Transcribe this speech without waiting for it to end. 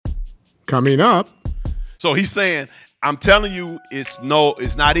Coming up. So he's saying, I'm telling you, it's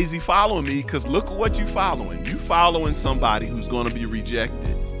not easy following me, because look at what you following. You following somebody who's going to be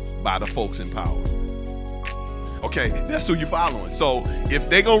rejected by the folks in power. Okay, that's who you following. So if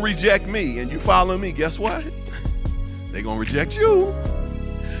they're going to reject me and you following me, guess what? They're going to reject you.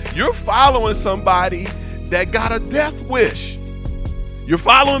 You're following somebody that got a death wish. You're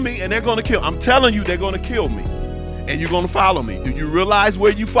following me and they're going to kill. I'm telling you, they're going to kill me. And you're going to follow me. Do you realize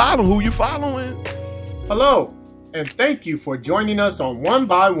where you follow, who you following? Hello, and thank you for joining us on One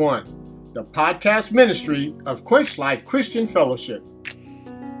by One, the podcast ministry of Quench Life Christian Fellowship.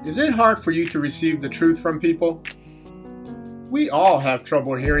 Is it hard for you to receive the truth from people? We all have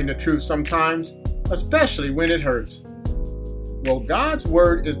trouble hearing the truth sometimes, especially when it hurts. Well, God's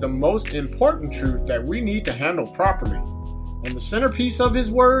Word is the most important truth that we need to handle properly, and the centerpiece of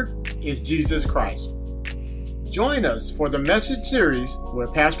His Word is Jesus Christ. Join us for the message series where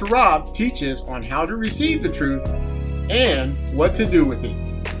Pastor Rob teaches on how to receive the truth and what to do with it.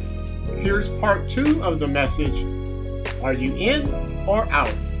 Here's part 2 of the message. Are you in or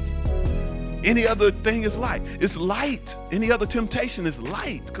out? Any other thing is light. It's light. Any other temptation is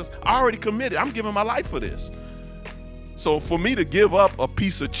light, because I already committed. I'm giving my life for this. So for me to give up a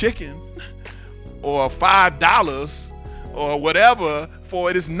piece of chicken or $5 or whatever for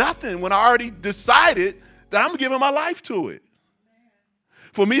it is nothing when I already decided that I'm giving my life to it.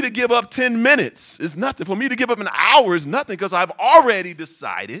 For me to give up 10 minutes is nothing. For me to give up an hour is nothing, because I've already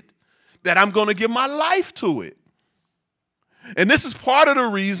decided that I'm going to give my life to it. And this is part of the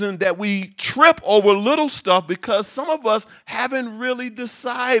reason that we trip over little stuff, because some of us haven't really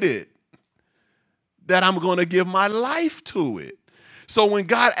decided that I'm going to give my life to it. So when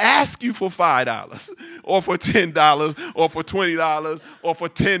God asks you for $5 or for $10 or for $20 or for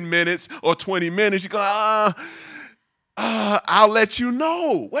 10 minutes or 20 minutes, you go, I'll let you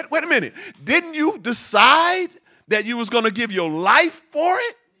know. Wait a minute. Didn't you decide that you was going to give your life for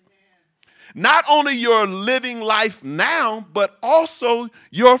it? Not only your living life now, but also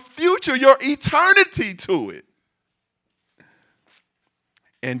your future, your eternity to it.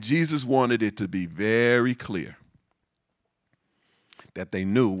 And Jesus wanted it to be very clear that they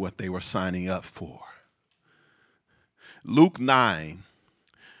knew what they were signing up for. Luke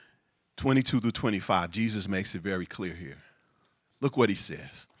 9:22-25, Jesus makes it very clear here. Look what he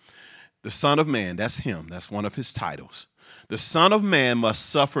says. The Son of Man, that's him, that's one of his titles. The Son of Man must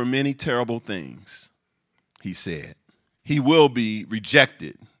suffer many terrible things, he said. He will be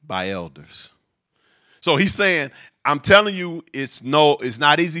rejected by elders. So he's saying, I'm telling you, it's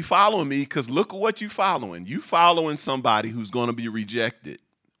not easy following me, because look at what you following. You following somebody who's going to be rejected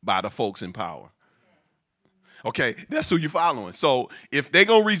by the folks in power. Okay, that's who you following. So if they're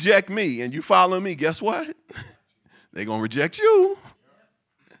going to reject me and you following me, guess what? They're going to reject you.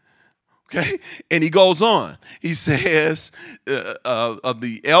 Okay, and he goes on. He says, of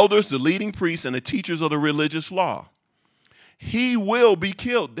the elders, the leading priests, and the teachers of the religious law, he will be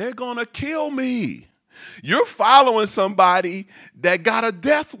killed. They're going to kill me. You're following somebody that got a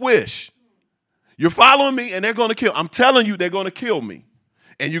death wish. You're following me and they're going to kill. I'm telling you, they're going to kill me.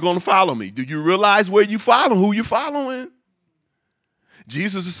 And you're going to follow me. Do you realize where you follow, who you following?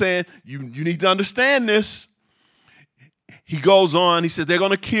 Jesus is saying, you need to understand this. He goes on, he says, they're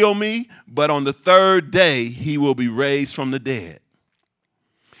going to kill me, but on the third day, he will be raised from the dead.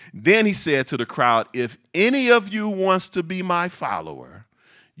 Then he said to the crowd, if any of you wants to be my follower,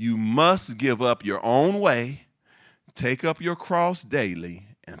 you must give up your own way, take up your cross daily,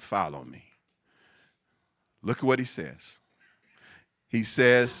 and follow me. Look at what he says. He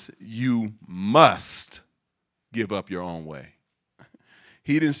says, you must give up your own way.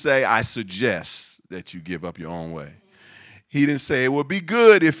 He didn't say, I suggest that you give up your own way. He didn't say, it would be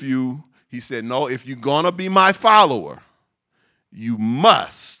good if you. He said, no, if you're going to be my follower, you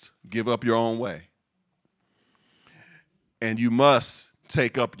must give up your own way. And you must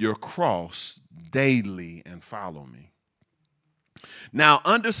take up your cross daily and follow me. Now,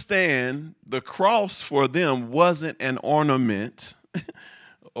 understand, the cross for them wasn't an ornament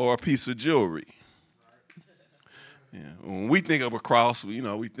or a piece of jewelry. Yeah. When we think of a cross, we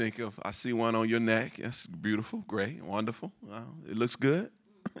think of, I see one on your neck. That's beautiful, great, wonderful. It looks good.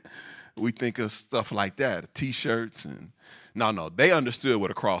 We think of stuff like that, T-shirts. And no, they understood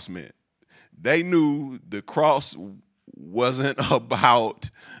what a cross meant. They knew the cross wasn't about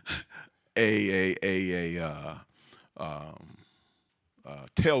a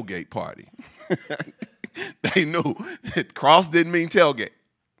tailgate party. They knew that cross didn't mean tailgate.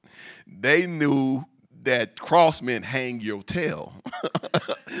 They knew that cross meant hang your tail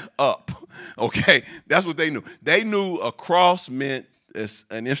up. Okay, that's what they knew. They knew a cross meant as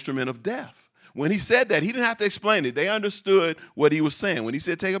an instrument of death. When he said that, he didn't have to explain it. They understood what he was saying. When he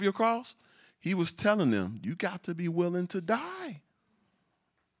said, take up your cross, he was telling them, you got to be willing to die.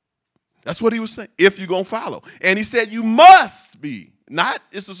 That's what he was saying, if you're going to follow. And he said, you must be. Not,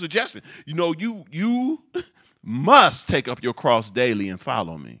 it's a suggestion. You know, you must take up your cross daily and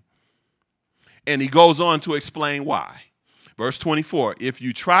follow me. And he goes on to explain why. Verse 24, if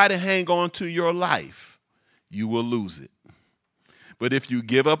you try to hang on to your life, you will lose it. But if you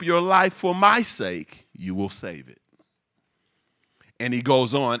give up your life for my sake, you will save it. And he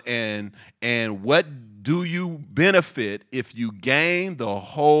goes on, and what do you benefit if you gain the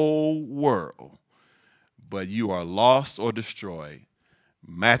whole world, but you are lost or destroyed?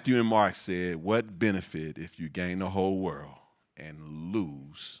 Matthew and Mark said, what benefit if you gain the whole world and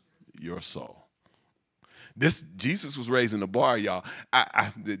lose your soul? This Jesus was raising the bar, y'all.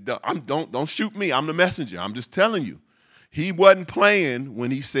 Don't shoot me. I'm the messenger. I'm just telling you. He wasn't playing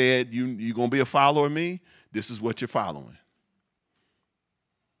when he said, you're going to be a follower of me. This is what you're following.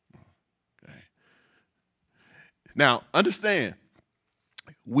 Okay. Now, understand,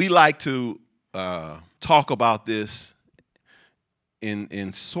 we like to talk about this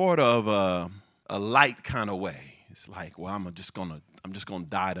in sort of a light kind of way. It's like, well, I'm just gonna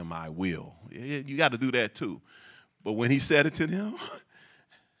die to my will. You got to do that too. But when he said it to them,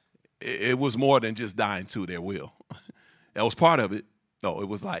 it was more than just dying to their will. That was part of it. No, it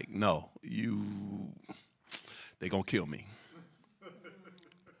was like, no, they gonna kill me.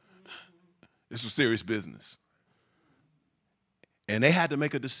 This was serious business. And they had to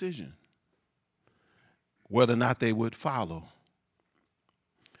make a decision whether or not they would follow.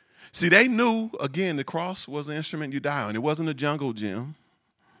 See, they knew, again, the cross was the instrument you die on. It wasn't a jungle gym.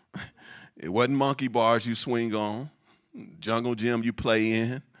 It wasn't monkey bars you swing on, jungle gym you play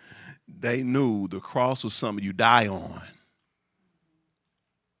in. They knew the cross was something you die on.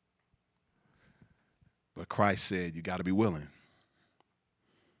 But Christ said you got to be willing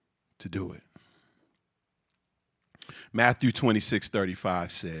to do it. Matthew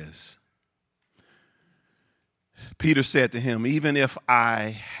 26:35 says, Peter said to him, even if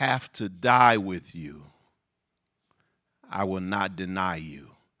I have to die with you, I will not deny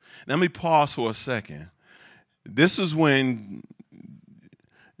you. Now, let me pause for a second. This is when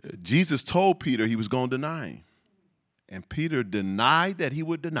Jesus told Peter he was going to deny him. And Peter denied that he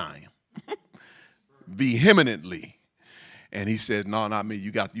would deny him vehemently. And he said, no, not me.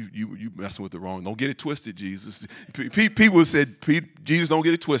 You messing with the wrong. Don't get it twisted, Jesus. People said, Jesus, don't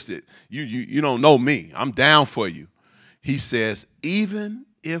get it twisted. You don't know me. I'm down for you. He says, even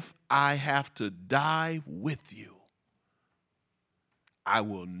if I have to die with you, I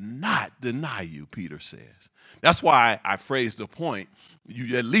will not deny you, Peter says. That's why I phrased the point.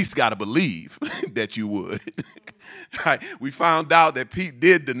 You at least got to believe that you would. Right? We found out that Pete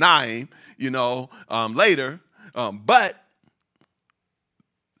did deny him, later. But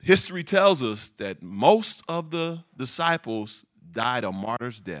history tells us that most of the disciples died a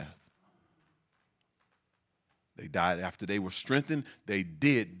martyr's death. They died after they were strengthened. They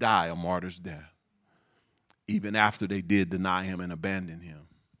did die a martyr's death, even after they did deny him and abandon him.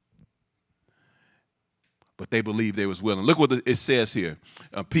 But they believed they was willing. Look what it says here.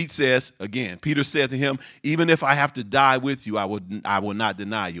 Peter said to him, even if I have to die with you, I will not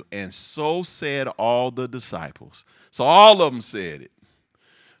deny you. And so said all the disciples. So all of them said it.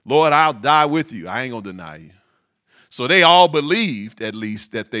 Lord, I'll die with you. I ain't going to deny you. So they all believed, at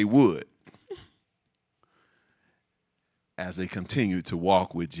least, that they would, as they continued to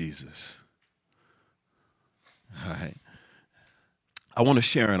walk with Jesus. All right. I want to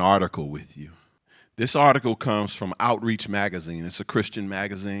share an article with you. This article comes from Outreach Magazine. It's a Christian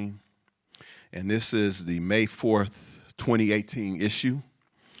magazine. And this is the May 4th, 2018 issue.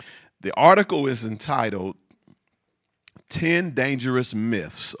 The article is entitled 10 Dangerous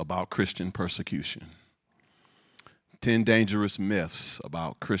Myths About Christian Persecution. 10 Dangerous Myths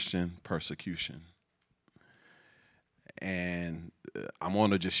About Christian Persecution. And I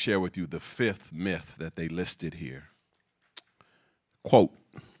want to just share with you the 5th myth that they listed here. Quote,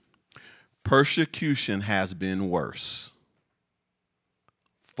 persecution has been worse.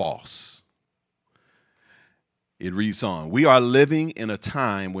 False. It reads on, we are living in a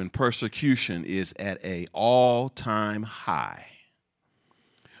time when persecution is at an all-time high.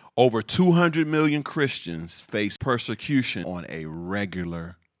 Over 200 million Christians face persecution on a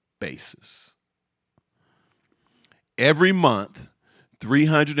regular basis. Every month,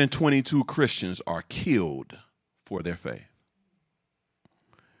 322 Christians are killed for their faith.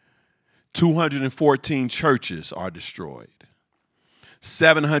 214 churches are destroyed.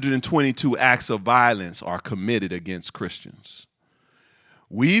 722 acts of violence are committed against Christians.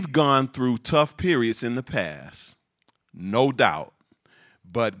 We've gone through tough periods in the past, no doubt.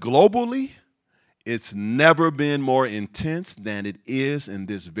 But globally, it's never been more intense than it is in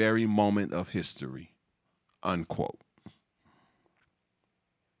this very moment of history, unquote.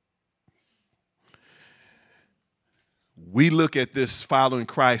 We look at this following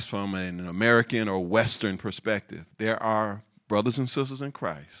Christ from an American or Western perspective. There are brothers and sisters in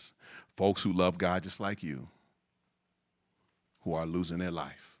Christ, folks who love God just like you, who are losing their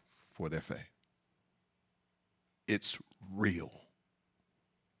life for their faith. It's real.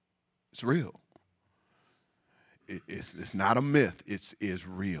 It's real. It's not a myth. It's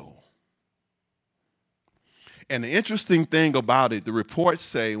real. And the interesting thing about it, the reports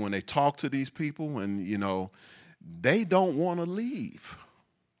say when they talk to these people, and they don't want to leave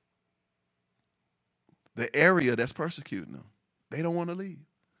the area that's persecuting them. They don't want to leave.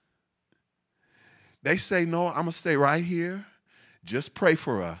 They say, no, I'm going to stay right here. Just pray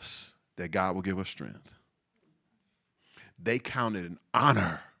for us that God will give us strength. They count it an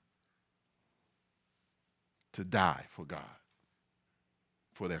honor to die for God,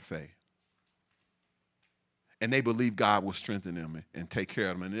 for their faith. And they believe God will strengthen them and take care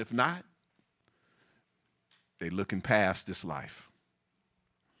of them. And if not, they're looking past this life.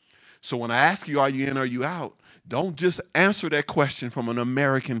 So when I ask you, are you in or are you out? Don't just answer that question from an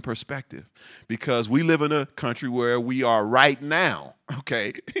American perspective, because we live in a country where we are right now,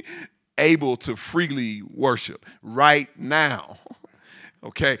 okay, able to freely worship right now.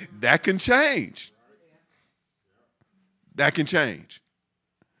 Okay, that can change. That can change.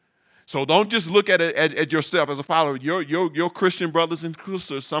 So don't just look at it at yourself as a follower. Your Christian brothers and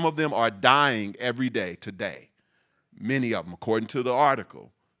sisters, some of them are dying every day today. Many of them, according to the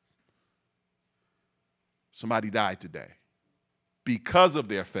article. Somebody died today because of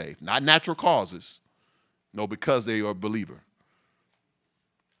their faith, not natural causes. No, because they are a believer.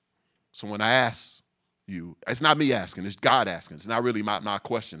 So when I ask you, it's not me asking, it's God asking. It's not really my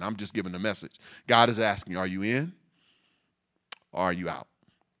question. I'm just giving the message. God is asking, are you in or are you out?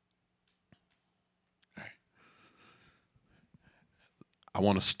 Right. I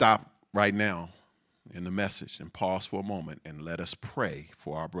want to stop right now in the message and pause for a moment and let us pray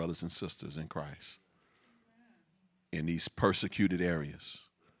for our brothers and sisters in Christ in these persecuted areas.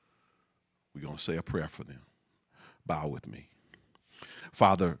 We're going to say a prayer for them. Bow with me.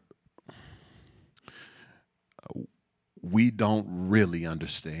 Father, we don't really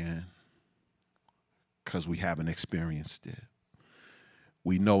understand because we haven't experienced it.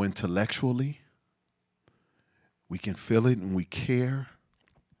 We know intellectually, we can feel it and we care.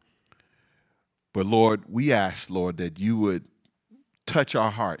 But Lord, we ask, Lord, that you would touch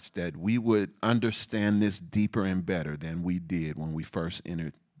our hearts, that we would understand this deeper and better than we did when we first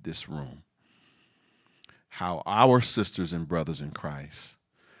entered this room. How our sisters and brothers in Christ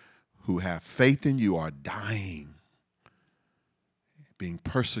who have faith in you are dying, being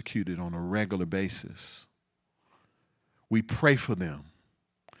persecuted on a regular basis. We pray for them.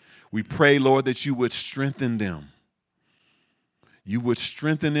 We pray, Lord, that you would strengthen them. You would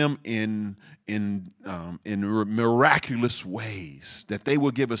strengthen them in miraculous ways, that they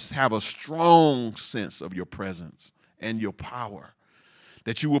will have a strong sense of your presence and your power,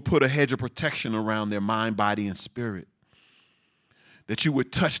 that you will put a hedge of protection around their mind, body, and spirit, that you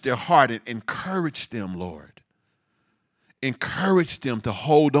would touch their heart and encourage them, Lord. Encourage them to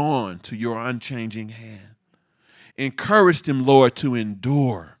hold on to your unchanging hand. Encourage them, Lord, to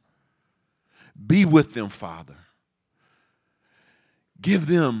endure. Be with them, Father.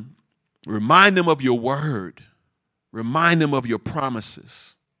 Remind them of your word. Remind them of your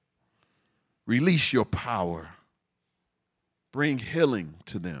promises. Release your power. Bring healing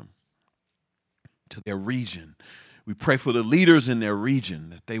to them, to their region. We pray for the leaders in their region,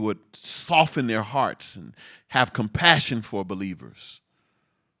 that they would soften their hearts and have compassion for believers.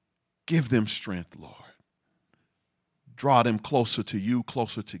 Give them strength, Lord. Draw them closer to you,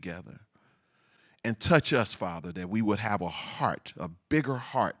 closer together. And touch us, Father, that we would have a bigger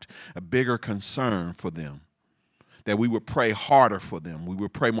concern for them, that we would pray harder for them, we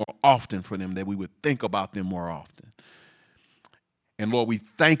would pray more often for them, that we would think about them more often. And Lord, we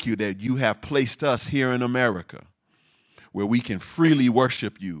thank you that you have placed us here in America where we can freely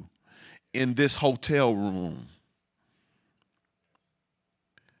worship you in this hotel room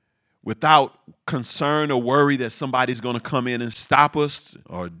without concern or worry that somebody's going to come in and stop us.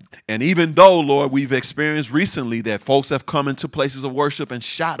 And even though, Lord, we've experienced recently that folks have come into places of worship and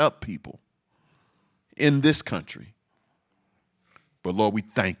shot up people in this country. But Lord, we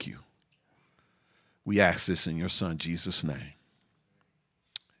thank you. We ask this in your Son, Jesus' name.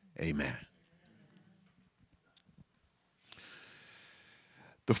 Amen.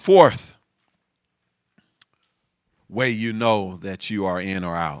 The fourth way you know that you are in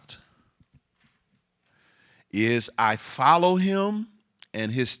or out is I follow him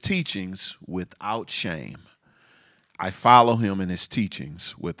and his teachings without shame. I follow him and his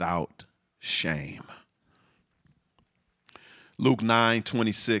teachings without shame. Luke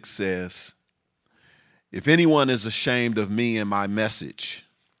 9:26 says, if anyone is ashamed of me and my message,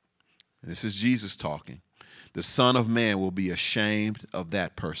 and this is Jesus talking, the Son of Man will be ashamed of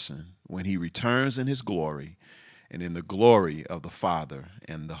that person when he returns in his glory and in the glory of the Father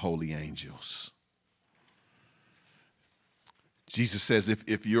and the holy angels. Jesus says,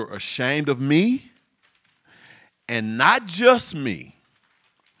 if you're ashamed of me, and not just me,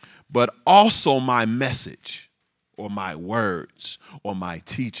 but also my message or my words or my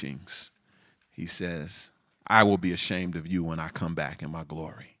teachings, he says, I will be ashamed of you when I come back in my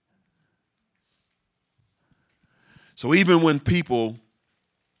glory. So even when people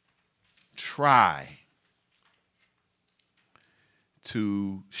try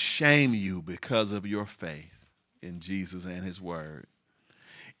to shame you because of your faith in Jesus and his word,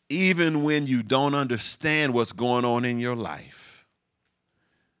 even when you don't understand what's going on in your life,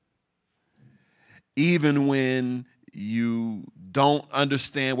 even when you don't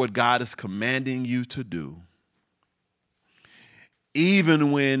understand what God is commanding you to do,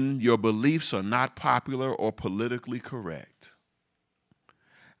 even when your beliefs are not popular or politically correct,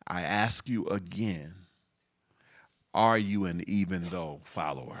 I ask you again, are you an even though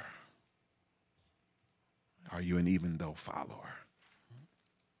follower? Are you an even though follower?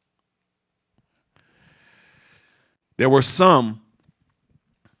 There were some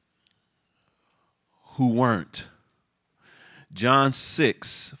who weren't. John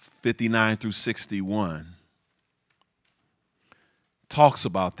 6:59 through 61 talks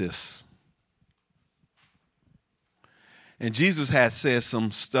about this. And Jesus had said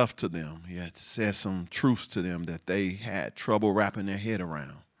some stuff to them. He had said some truths to them that they had trouble wrapping their head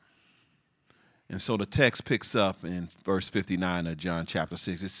around. And so the text picks up in verse 59 of John chapter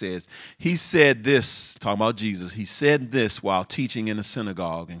 6. It says, he said this, talking about Jesus, he said this while teaching in the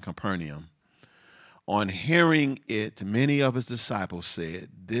synagogue in Capernaum. On hearing it, many of his disciples said,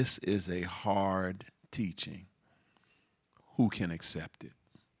 this is a hard teaching. Who can accept it?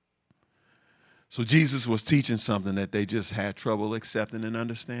 So Jesus was teaching something that they just had trouble accepting and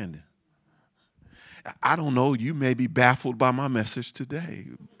understanding. I don't know, you may be baffled by my message today.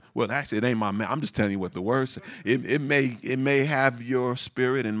 Well, actually, it ain't my message. I'm just telling you what the word says. It may have your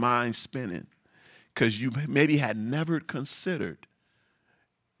spirit and mind spinning because you maybe had never considered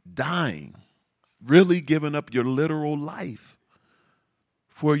dying, really giving up your literal life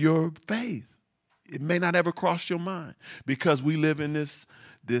for your faith. It may not ever cross your mind because we live in this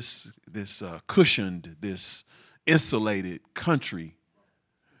cushioned, this insulated country,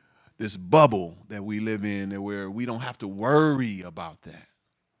 this bubble that we live in where we don't have to worry about that.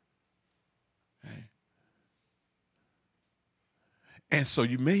 Okay? And so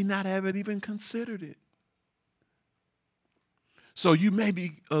you may not have even considered it. So you may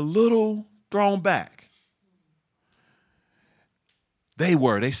be a little thrown back.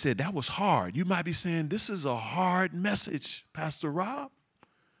 They said that was hard. You might be saying, this is a hard message, Pastor Rob.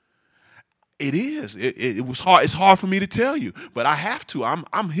 It is. It was hard. It's hard for me to tell you, but I have to.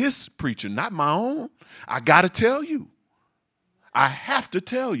 I'm his preacher, not my own. I got to tell you. I have to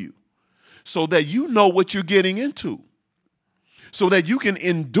tell you so that you know what you're getting into, so that you can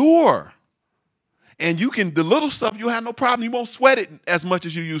endure and the little stuff, you have no problem. You won't sweat it as much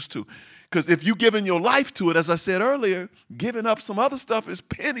as you used to. Because if you're giving your life to it, as I said earlier, giving up some other stuff is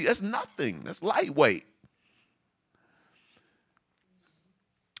penny. That's nothing. That's lightweight.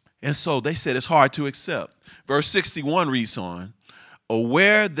 And so they said it's hard to accept. Verse 61 reads on,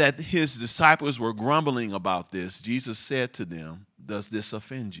 aware that his disciples were grumbling about this, Jesus said to them, does this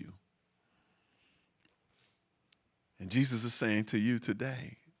offend you? And Jesus is saying to you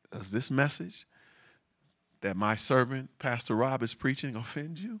today, does this message that my servant, Pastor Rob, is preaching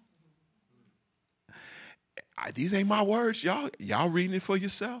offend you? These ain't my words, y'all. Y'all reading it for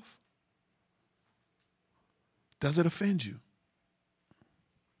yourself. Does it offend you?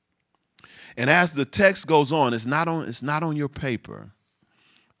 And as the text goes on, it's not on your paper.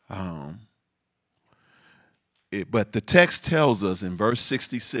 But the text tells us in verse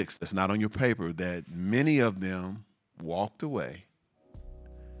 66, that's not on your paper, that many of them walked away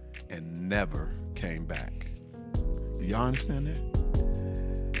and never came back. Do y'all understand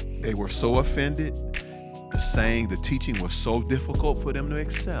that? They were so offended. The teaching was so difficult for them to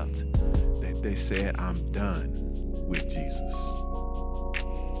accept that they said, I'm done with Jesus.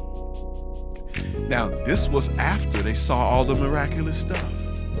 Now, this was after they saw all the miraculous stuff.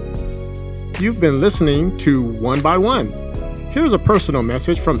 You've been listening to One by One. Here's a personal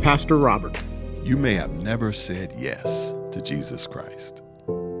message from Pastor Robert. You may have never said yes to Jesus Christ.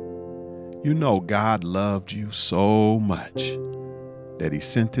 You know God loved you so much that he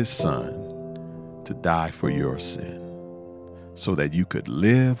sent his son to die for your sin so that you could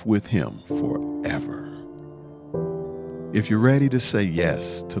live with him forever. If you're ready to say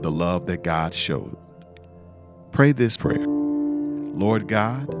yes to the love that God showed, pray this prayer. Lord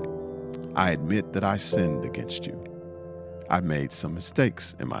God, I admit that I sinned against you. I've made some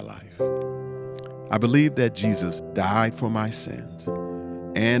mistakes in my life. I believe that Jesus died for my sins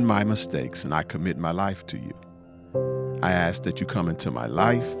and my mistakes, and I commit my life to you. I ask that you come into my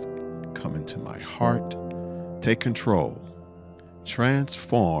life, come into my heart, take control,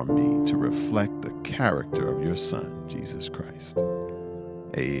 transform me to reflect the character of your Son, Jesus Christ.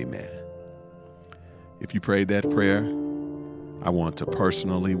 Amen. If you prayed that prayer, I want to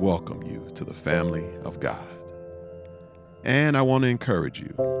personally welcome you to the family of God. And I want to encourage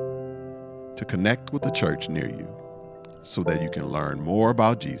you to connect with the church near you so that you can learn more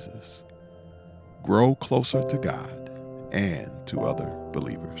about Jesus, grow closer to God and to other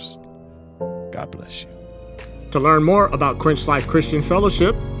believers. God bless you. To learn more about Quench Life Christian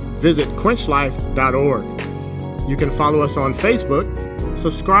Fellowship, visit quenchlife.org. You can follow us on Facebook,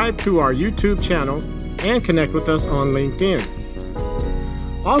 subscribe to our YouTube channel, and connect with us on LinkedIn.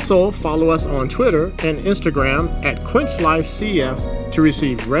 Also, follow us on Twitter and Instagram at QuenchLifeCF to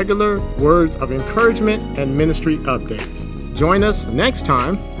receive regular words of encouragement and ministry updates. Join us next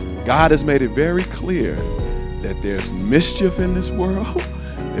time. God has made it very clear that there's mischief in this world.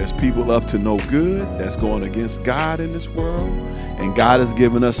 There's people up to no good that's going against God in this world. And God has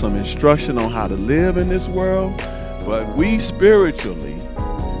given us some instruction on how to live in this world. But we spiritually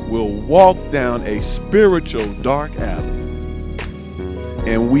will walk down a spiritual dark alley.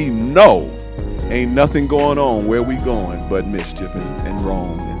 And we know ain't nothing going on where we going but mischief and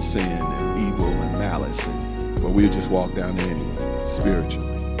wrong and sin and evil and malice. But we'll just walk down there anyway, spiritually.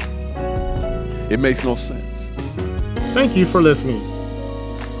 It makes no sense. Thank you for listening.